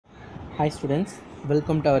Hi students,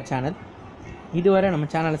 welcome to our channel. இதுவரை நம்ம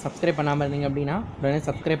சேனலை சப்ஸ்கிரைப் பண்ணாமல் இருந்தீங்க அப்படின்னா உடனே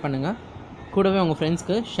சப்ஸ்கிரைப் பண்ணுங்கள், கூடவே உங்கள்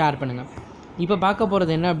ஃப்ரெண்ட்ஸ்க்கு ஷேர் பண்ணுங்கள். இப்போ பார்க்க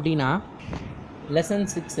போகிறது என்ன அப்படின்னா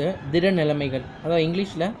Ln.6 திட நிலைமைகள், அதாவது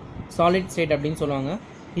இங்கிலீஷில் சாலிட் ஸ்டேட் அப்படின்னு சொல்லுவாங்க.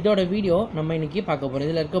 இதோட வீடியோ நம்ம இன்றைக்கி பார்க்க போகிறோம்.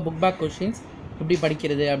 இதில் இருக்க புக் பேக் கொஸ்டின்ஸ் எப்படி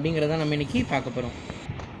படிக்கிறது அப்படிங்கிறத நம்ம இன்றைக்கி பார்க்க போகிறோம்.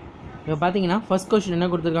 இப்போ பார்த்தீங்கன்னா ஃபர்ஸ்ட் கொஸ்டின் என்ன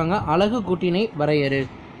கொடுத்துருக்காங்க, அலகு கூட்டினை வரையறு.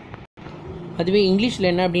 அதுவே இங்கிலீஷில்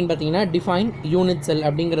என்ன அப்படின்னு பார்த்தீங்கன்னா டிஃபைன் யூனிட் செல்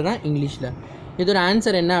அப்படிங்கிறது தான் இங்கிலீஷில். இதோட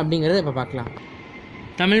ஆன்சர் என்ன அப்படிங்கிறத இப்போ பார்க்கலாம்.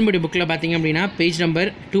 தமிழ் மொழி புக்கில் பார்த்தீங்க அப்படின்னா பேஜ் நம்பர்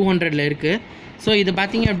 200 இருக்குது. ஸோ இது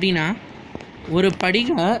பார்த்தீங்க அப்படின்னா ஒரு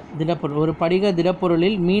படிக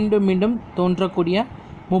திடப்பொருளில் மீண்டும் மீண்டும் தோன்றக்கூடிய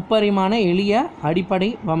முப்பரிமாண எளிய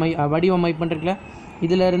அடிப்படை வடிவமைப்புன்னு இருக்குல்ல,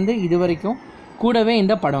 இதிலிருந்து இது வரைக்கும் கூடவே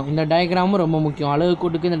இந்த படம், இந்த டயக்ராமும் ரொம்ப முக்கியம். அலகு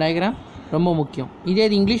கூட்டுக்கு இந்த டயக்ராம் ரொம்ப முக்கியம். இதே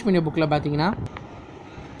இது இங்கிலீஷ் மீடியம் புக்கில் பார்த்தீங்கன்னா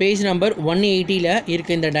பேஜ் நம்பர் 180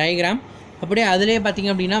 இருக்குது இந்த டயக்ராம். அப்படியே அதிலே பார்த்திங்க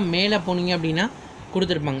அப்படின்னா மேலே போனீங்க அப்படின்னா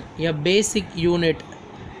கொடுத்துருப்பாங்க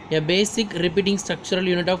எ பேசிக் repeating structural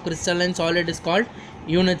unit of crystal and solid is called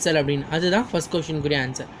unit cell அப்படின்னு. அதுதான் ஃபர்ஸ்ட் கொஷினுக்குரிய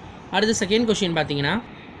ஆன்சர். அடுத்து செகண்ட் கொஷின் பார்த்தீங்கன்னா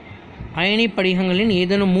அயனி படிகங்களின்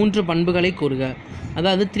ஏதேனும் 3 பண்புகளை கூறுக.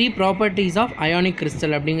 அதாவது 3 ப்ராப்பர்ட்டிஸ் ஆஃப் அயானிக்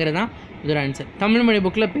கிறிஸ்டல் அப்படிங்கிறது தான் இதோட ஆன்சர். தமிழ் மீடியம்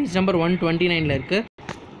புக்கில் பேஜ் நம்பர் 129 இருக்குது.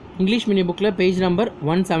 இங்கிலீஷ் மீடியம் புக்கில் பேஜ் நம்பர்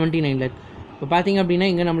 179 இருக்குது. இப்போ பார்த்திங்க அப்படின்னா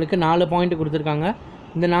இங்கே நம்மளுக்கு 4 பாயிண்ட் கொடுத்துருக்காங்க.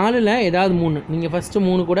 இந்த 4ல் ஏதாவது 3 நீங்கள் ஃபஸ்ட்டு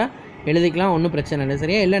 3 கூட எழுதிக்கலாம், ஒன்றும் பிரச்சனை இல்லை,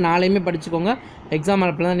 சரியா? இல்லை 4யுமே படிச்சுக்கோங்க, எக்ஸாம்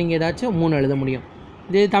அப்போ தான் நீங்கள் ஏதாச்சும் 3 எழுத முடியும்.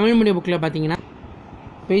 இது தமிழ் மீடியம் புக்கில் பார்த்தீங்கன்னா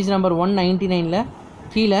பேஜ் நம்பர் 199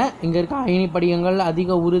 கீழே இங்கே இருக்க அயனி படிகங்கள்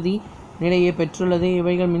அதிக உறுதி நிலையை பெற்றுள்ளது,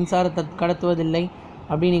 இவைகள் மின்சாரத்தை கடத்துவதில்லை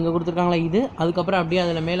அப்படின்னு இங்கே கொடுத்துருக்காங்களா இது. அதுக்கப்புறம் அப்படியே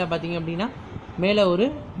அதில் மேலே பார்த்திங்க அப்படின்னா மேலே ஒரு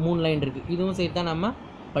 3 லைன் இருக்குது, இதுவும் சேர்த்து தான் நம்ம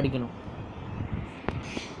படிக்கணும்.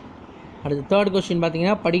 அடுத்து தேர்ட் கொஸ்டின்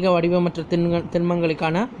பார்த்தீங்கன்னா படிக வடிவமற்ற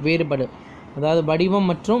திண்மங்களுக்கான வேறுபாடு. அதாவது வடிவம்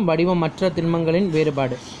மற்றும் வடிவமற்ற திண்மங்களின்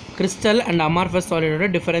வேறுபாடு, கிறிஸ்டல் அண்ட் அமார்ஃபஸ் சாலிடோட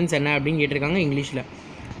டிஃபரன்ஸ் என்ன அப்படின்னு கேட்டிருக்காங்க இங்கிலீஷில்.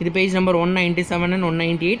 இது page number 197 and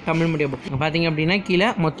 198 Tamil medium book. பார்த்தீங்க அப்படின்னா கீழே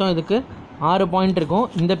மொத்தம் இதுக்கு 6 பாயிண்ட் இருக்கும்.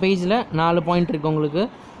 இந்த பேஜில் 4 பாயிண்ட் இருக்குது உங்களுக்கு.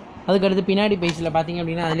 அதுக்கடுத்து பின்னாடி பேஜில் பார்த்தீங்க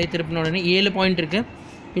அப்படின்னா அதிலே திருப்பின உடனே 7 பாயிண்ட் இருக்குது.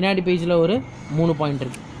 பின்னாடி பேஜில் ஒரு 3 பாயிண்ட்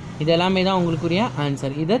இருக்குது. இது எல்லாமே தான் உங்களுக்குரிய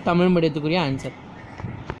ஆன்சர். இது Tamil மீடியத்துக்குரிய answer.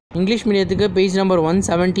 English மீடியத்துக்கு page number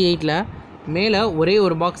 178 மேலே ஒரே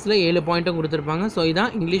ஒரு பாக்ஸில் 7 பாயிண்ட்டும் கொடுத்துருப்பாங்க. ஸோ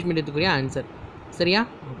இதுதான் இங்கிலீஷ் மீடியத்துக்குரிய ஆன்சர், சரியா?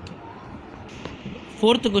 ஓகே.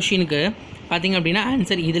 ஃபோர்த்து கொஷினுக்கு பார்த்திங்க அப்படின்னா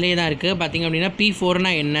ஆன்சர் இதிலே தான் இருக்குது. பார்த்திங்க அப்படின்னா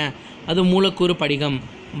P4னா என்ன, அது மூலக்கூறு படிகம்.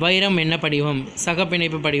 வைரம் என்ன படிவம்,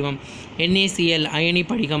 சகப்பிணைப்பு படிவம். NaCl அயனி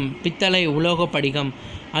படிகம். பித்தளை உலோக படிகம்.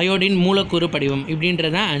 அயோடின் மூலக்கூறு படிவம்.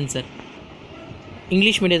 இப்படின்றதான் ஆன்சர்.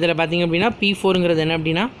 இங்கிலீஷ் மீடியத்தில் பார்த்திங்க அப்படின்னா P4ங்கிறது என்ன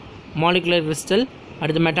அப்படின்னா மாலிகுலர் கிறிஸ்டல்.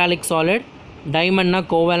 அடுத்து மெட்டாலிக் சாலிட். டைமண்ட்னா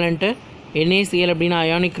கோவேலண்ட்டு. NaCl அப்படின்னா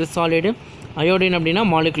அயானிக் கிறிஸ்டாலிடு. அயோடின் அப்படின்னா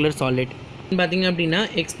மாலிகுலர் சாலிட். பார்த்திங்க அப்படின்னா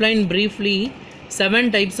explain briefly 7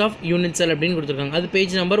 types of unit cell அப்படின்னு கொடுத்துருக்காங்க. அது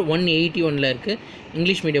பேஜ் நம்பர் 181 இருக்குது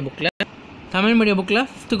இங்கிலீஷ் மீடியம் புக்கில். தமிழ் மீடியம் புக்கில்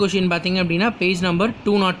 5th கொஷின் பார்த்திங்க அப்படின்னா பேஜ் நம்பர்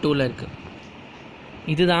 202 இருக்குது.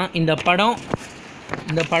 இதுதான் இந்த படம்.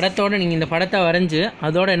 இந்த படத்தோடு நீங்கள் இந்த படத்தை வரைஞ்சி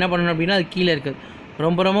அதோடு என்ன பண்ணணும் அப்படின்னா அது கீழே இருக்குது,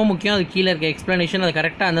 ரொம்ப ரொம்ப முக்கியம். அது கீழே இருக்க எக்ஸ்ப்ளனேஷன் அது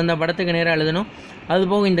கரெக்டாக அந்தந்த படத்துக்கு நேராக எழுதணும்.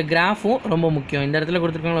 அதுபோக இந்த கிராஃபும் ரொம்ப முக்கியம். இந்த இடத்துல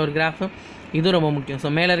கொடுத்துருக்காங்களா ஒரு கிராஃபு, இதுவும் ரொம்ப முக்கியம். ஸோ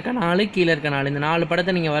மேலே இருக்க 4 கீழே இருக்க 4 இந்த 4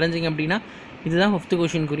 படத்தை நீங்கள் வரைஞ்சிங்க அப்படின்னா இதுதான் 5th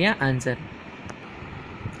கொஷினுக்குரிய ஆன்சர்.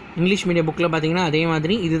 இங்கிலீஷ் மீடியம் புக்கில் பார்த்தீங்கன்னா அதே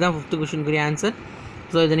மாதிரி இதுதான் 5th கொஷினுக்குரிய ஆன்சர்.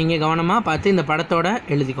 ஸோ இதை நீங்கள் கவனமாக பார்த்து இந்த படத்தோட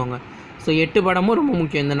எழுதிக்கோங்க. ஸோ 8 படமும் ரொம்ப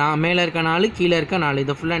முக்கியம். இந்த மேலே இருக்க 4 கீழே இருக்க 4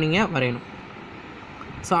 இதை ஃபுல்லாக நீங்கள் வரையணும்.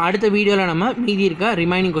 ஸோ அடுத்த வீடியோவில் நம்ம மீதி இருக்க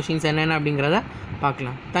ரிமைனிங் கொஷின்ஸ் என்னென்ன அப்படிங்கிறத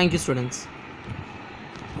பார்க்கலாம். Thank you students.